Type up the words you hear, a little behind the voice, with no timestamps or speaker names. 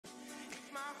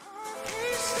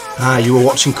Hi, you are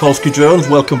watching Kolsky Drones.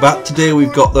 Welcome back. Today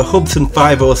we've got the Hubsan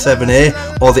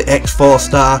 507A or the X4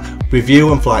 Star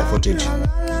review and flight footage.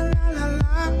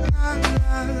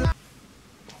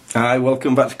 Hi,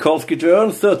 welcome back to Kolsky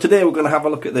Drones. So today we're going to have a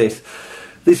look at this.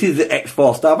 This is the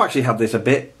X4 Star. I've actually had this a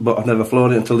bit, but I've never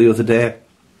flown it until the other day.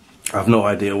 I've no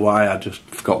idea why, I just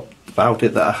forgot about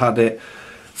it that I had it.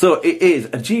 So it is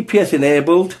a GPS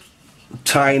enabled,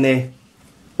 tiny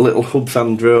little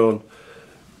Hubsan drone.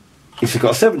 It's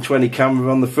got a 720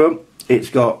 camera on the front,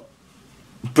 it's got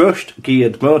brushed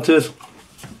geared motors,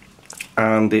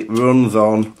 and it runs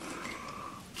on,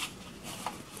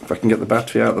 if I can get the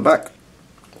battery out the back,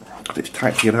 because it's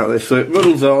tight to get out of this, so it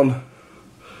runs on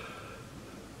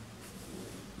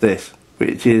this,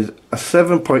 which is a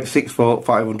 7.6 volt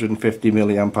 550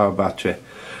 milliamp hour battery.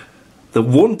 The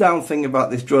one down thing about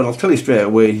this drone, I'll tell you straight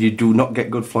away, you do not get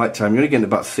good flight time. You're only getting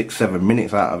about 6-7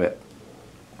 minutes out of it.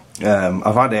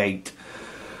 I've had 8.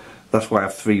 That's why I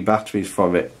have 3 batteries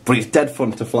for it. But it's dead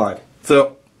fun to fly.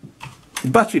 So the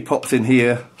battery pops in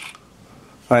here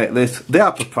like this. They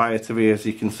are proprietary, as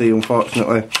you can see,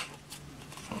 unfortunately.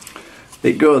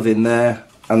 It goes in there,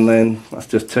 and then let's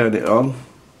just turn it on.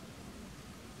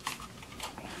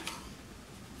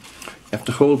 You have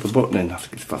to hold the button in, I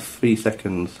think it's for 3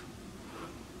 seconds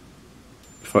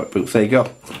before it boots. There you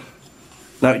go.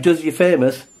 Now it does your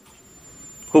famous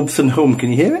Hubsan hum.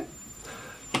 Can you hear it?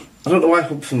 I don't know why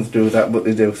Hubsans do that, but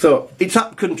they do. So it's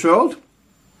app controlled,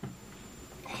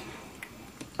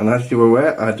 and as you're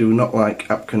aware, I do not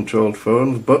like app controlled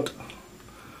phones, but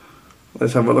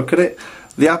let's have a look at it.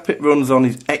 The app it runs on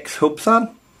is X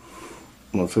Hubsan.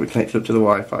 Well, so we connect it up to the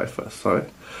Wi-Fi first, sorry.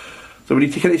 So we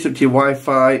need to connect it up to your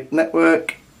Wi-Fi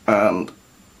network, and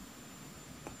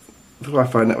the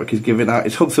Wi-Fi network is given out.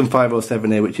 It's Hubsan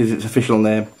 507A, which is its official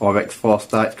name, or X4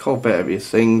 Star. It's called various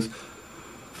things,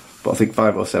 but I think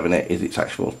 507A is its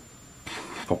actual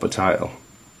proper title.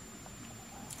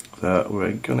 So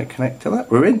we're going to connect to that.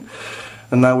 We're in,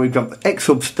 and now we've got the X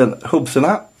Hubsan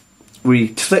app.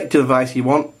 We select the device you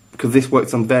want, because this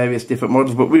works on various different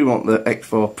models, but we want the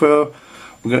X4 Pro.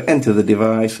 We're going to enter the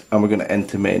device, and we're going to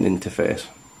enter main interface.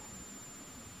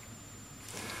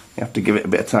 You have to give it a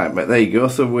bit of time, but there you go.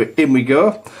 So in we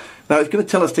go. Now it's going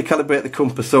to tell us to calibrate the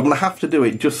compass, so I'm going to have to do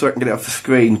it just so I can get it off the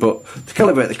screen. But to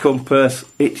calibrate the compass,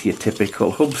 it's your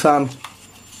typical Hubsan.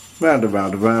 Round and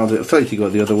round and round. It'll tell you to go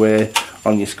the other way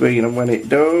on your screen, and when it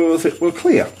does, it will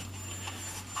clear.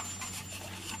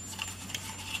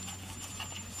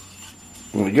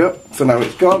 There we go. So now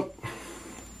it's gone.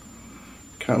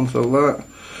 Cancel that.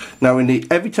 Now we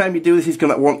need, every time you do this, it's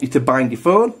going to want you to bind your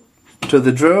phone to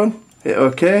the drone. Hit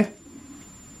OK.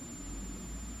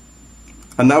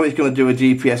 And now it's going to do a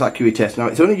GPS accuracy test. Now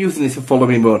it's only using this in follow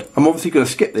me mode. I'm obviously going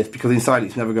to skip this because inside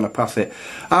it's never going to pass it.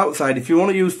 Outside, if you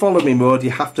want to use follow me mode, you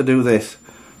have to do this.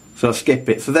 So skip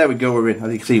it. So there we go, we're in.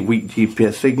 As you can see, weak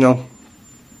GPS signal.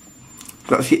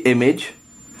 That's your image.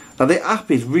 Now the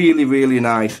app is really, really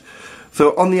nice.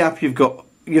 So on the app you've got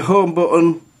your home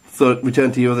button, so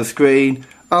return to your other screen,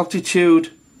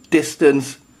 altitude,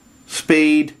 distance,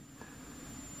 speed,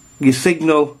 your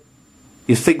signal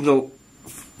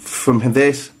from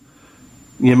this,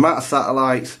 your amount of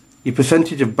satellites, your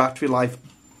percentage of battery life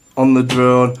on the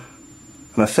drone,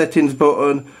 and a settings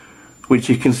button which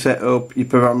you can set up your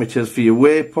parameters for your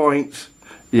waypoints.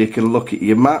 You can look at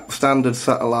your map, standard,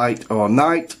 satellite or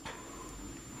night,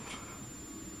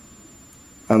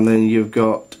 and then you've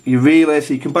got your relay,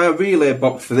 so you can buy a relay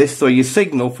box for this, so your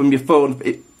signal from your phone,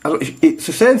 it's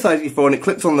the same size as your phone, it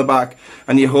clips on the back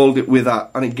and you hold it with that,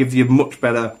 and it gives you much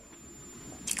better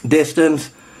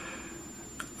distance.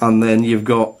 And then you've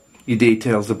got your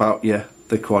details about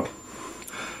the quad.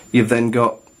 You've then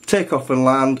got take off and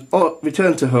land, or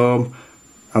return to home,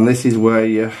 and this is where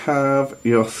you have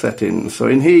your settings. So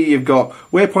in here you've got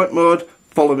waypoint mode,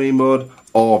 follow me mode,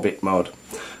 orbit mode.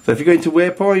 So if you go into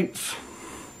waypoints,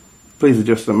 please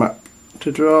adjust the map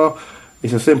to draw.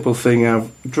 It's a simple thing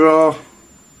of draw,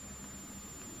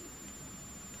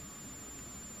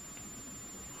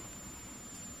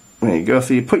 there you go.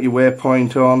 So you put your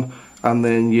waypoint on, and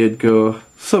then you'd go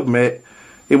submit.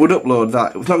 It would upload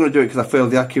that. It's not going to do it because I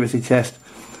failed the accuracy test,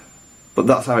 but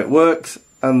that's how it works.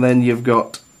 And then you've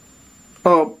got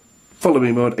follow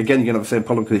me mode. Again, you're going to have the same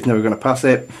problem because it's never going to pass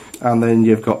it. And then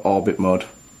you've got orbit mode.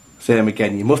 Same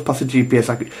again, you must pass the GPS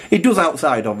accuracy. It does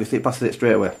outside, obviously, it passes it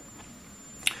straight away.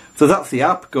 So that's the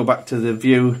app. Go back to the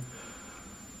view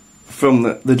from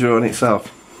the drone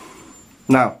itself.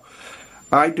 Now,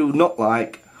 I do not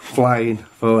like flying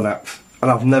phone apps, and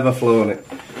I've never flown it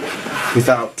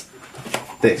without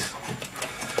this.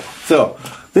 So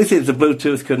this is the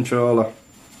Bluetooth controller.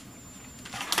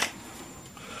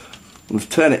 Let's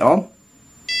turn it on.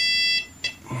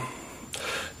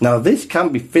 Now this can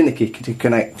be finicky to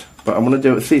connect, but I'm going to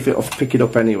do it, see if it'll pick it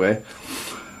up anyway.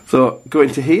 So go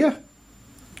into here,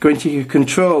 go into your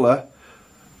controller,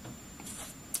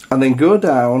 and then go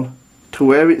down to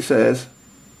where it says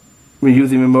we're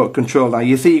using remote control. Now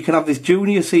you see you can have this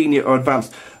junior, senior or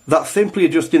advanced. That's simply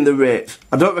adjusting the rates.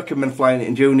 I don't recommend flying it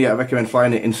in junior, I recommend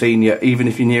flying it in senior, even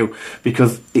if you're new,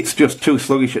 because it's just too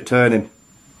sluggish at turning.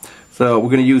 So we're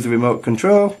going to use the remote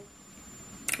control.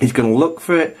 It's going to look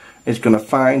for it, it's going to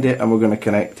find it, and we're going to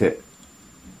connect it.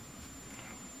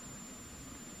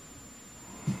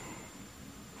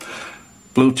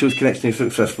 Bluetooth connection is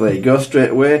successful. There you go, straight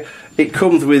away. It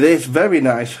comes with this very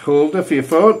nice holder for your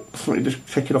phone. So let me just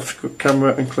take it off the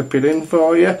camera and clip it in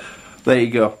for you. There you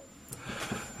go.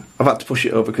 I've had to push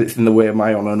it over because it's in the way of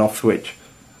my on and off switch.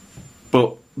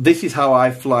 But this is how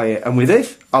I fly it, and with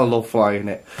this, I love flying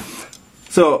it.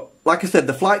 So, like I said,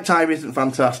 the flight time isn't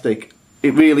fantastic.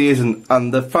 It really isn't,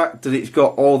 and the fact that it's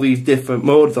got all these different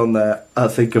modes on there, I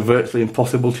think are virtually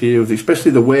impossible to use, especially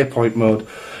the waypoint mode.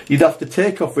 You'd have to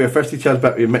take off with a freshly charged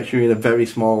battery and make sure you're in a very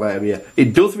small area.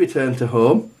 It does return to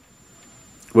home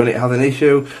when it has an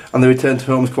issue, and the return to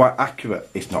home is quite accurate.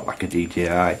 It's not like a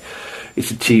DJI. It's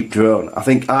a cheap drone. I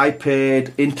think I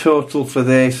paid in total for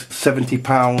this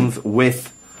 £70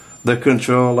 with the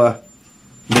controller,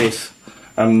 this,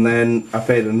 and then I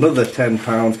paid another £10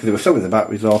 because they were selling the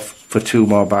batteries off for 2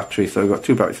 more batteries, so we got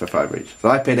 2 batteries for £5 each. So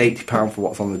I paid £80 for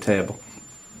what's on the table,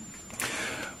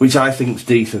 which I think is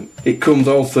decent. It comes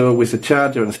also with a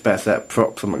charger and a spare set of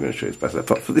props. I'm not going to show you a spare set of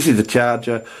props, but this is the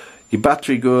charger. Your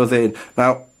battery goes in.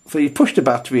 Now, so you push the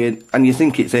battery in and you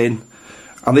think it's in,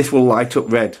 and this will light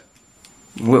up red.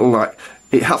 Little light.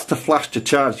 It has to flash to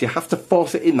charge. You have to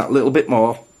force it in that little bit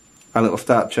more and it'll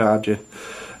start charging.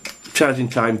 Charging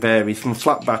time varies. From a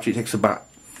flat battery it takes about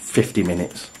 50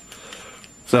 minutes.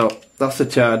 So that's the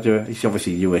charger. It's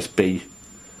obviously USB,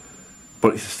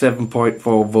 but it's a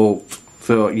 7.4 volt,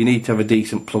 so you need to have a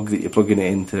decent plug that you're plugging it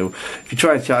into. If you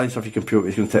try and charge this off your computer,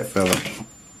 it's going to take forever.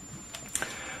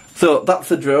 So that's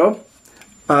the drone.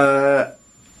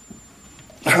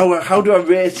 How do I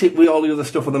rate it with all the other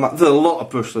stuff on the market? There's a lot of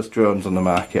brushless drones on the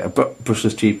market,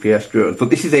 brushless GPS drones, but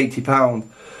this is £80.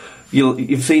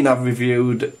 You've seen I've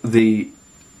reviewed the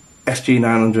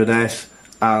SG900S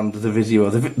and the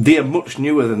Vizio. They are much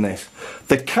newer than this.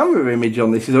 The camera image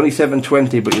on this is only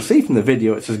 720, but you'll see from the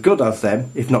video it's as good as them,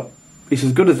 if not, it's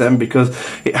as good as them, because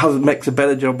it makes a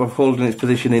better job of holding its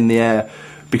position in the air,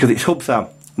 because it's Hubsan,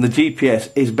 and the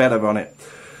GPS is better on it.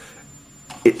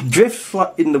 It drifts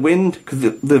flat in the wind, because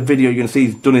the video you're going to see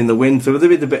is done in the wind, so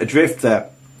there is a bit of drift there.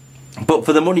 But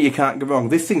for the money you can't go wrong.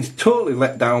 This thing's totally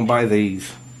let down by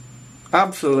these.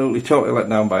 Absolutely totally let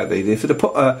down by these. They should have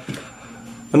put a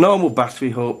normal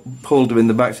battery holder in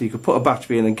the back, so you could put a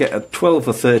battery in and get a 12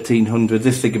 or 1300.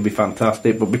 This thing would be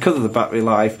fantastic, but because of the battery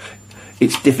life,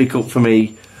 it's difficult for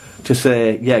me to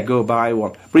say, yeah, go buy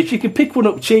one. But if you can pick one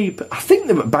up cheap, I think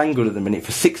they're at Banggood at the minute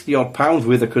for £60 odd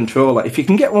with a controller. If you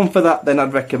can get one for that, then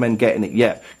I'd recommend getting it,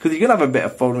 yeah, because you're going to have a bit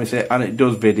of fun with it, and it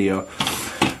does video.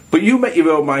 But you make your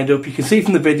own mind up. You can see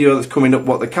from the video that's coming up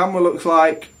what the camera looks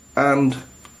like, and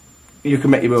you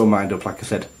can make your own mind up, like I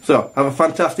said. So, have a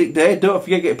fantastic day. Don't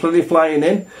forget to get plenty of flying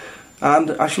in, and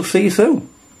I shall see you soon.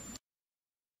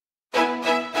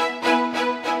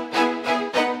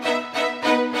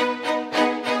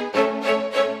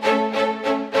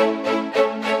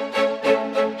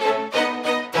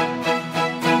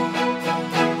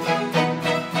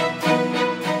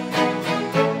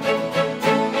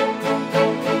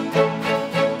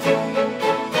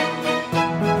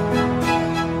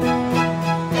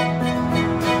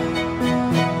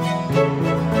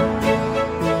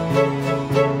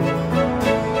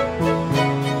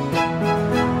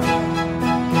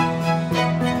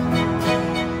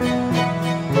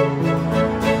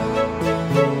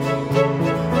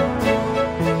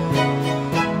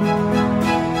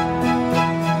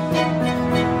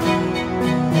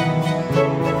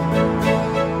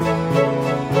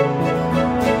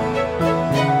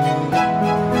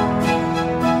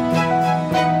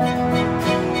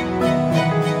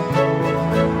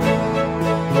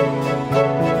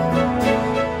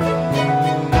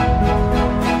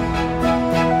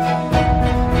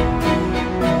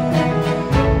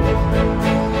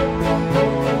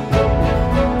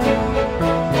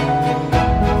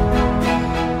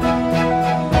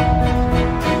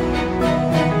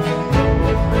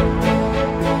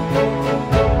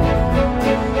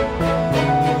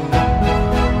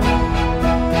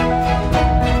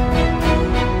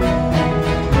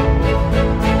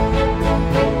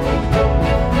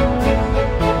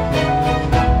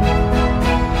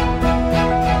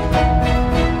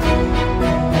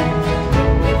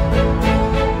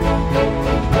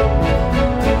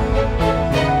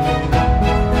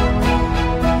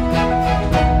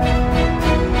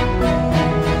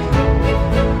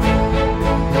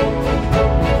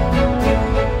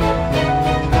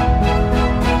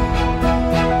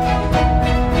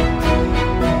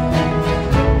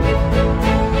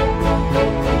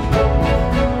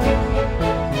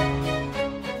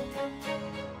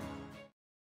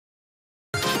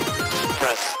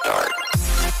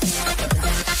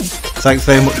 Thanks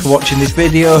very much for watching this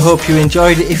video. Hope you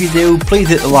enjoyed it. If you do, please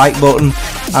hit the like button,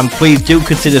 and please do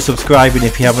consider subscribing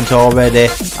if you haven't already,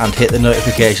 and hit the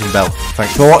notification bell.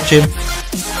 Thanks for watching.